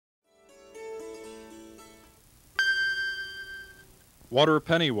Water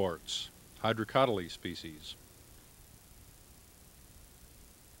pennyworts, Hydrocotyle species.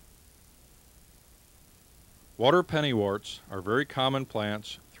 Water pennyworts are very common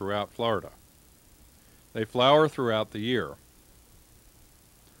plants throughout Florida. They flower throughout the year.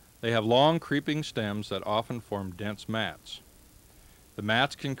 They have long creeping stems that often form dense mats. The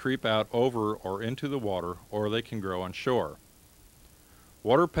mats can creep out over or into the water, or they can grow on shore.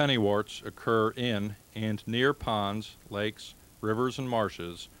 Water pennyworts occur in and near ponds, lakes, rivers, and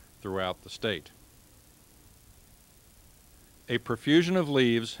marshes throughout the state. A profusion of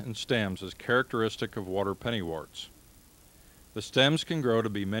leaves and stems is characteristic of water pennyworts. The stems can grow to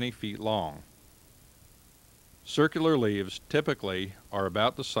be many feet long. Circular leaves typically are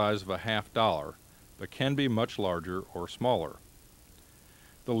about the size of a $half, but can be much larger or smaller.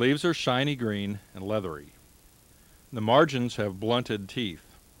 The leaves are shiny green and leathery. The margins have blunted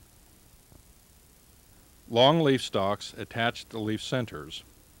teeth. Long leaf stalks attach to leaf centers,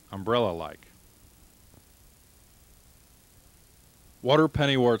 umbrella-like. Water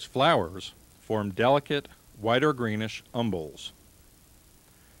pennywort's flowers form delicate, white or greenish umbels.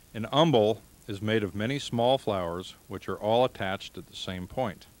 An umbel is made of many small flowers which are all attached at the same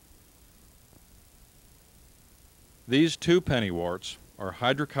point. These two pennyworts are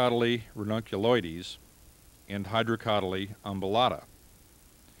Hydrocotyle ranunculoides and Hydrocotyle umbellata.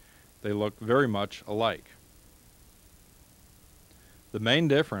 They look very much alike. The main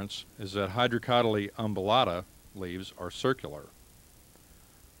difference is that Hydrocotyle umbellata leaves are circular.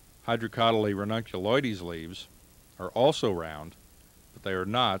 Hydrocotyle ranunculoides leaves are also round, but they are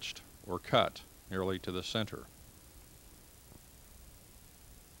notched or cut nearly to the center.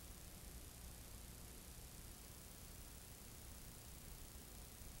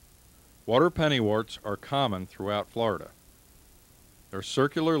 Water pennyworts are common throughout Florida. Their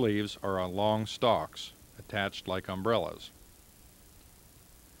circular leaves are on long stalks, attached like umbrellas.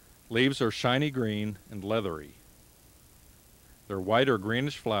 Leaves are shiny green and leathery. Their white or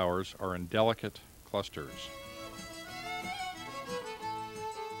greenish flowers are in delicate clusters.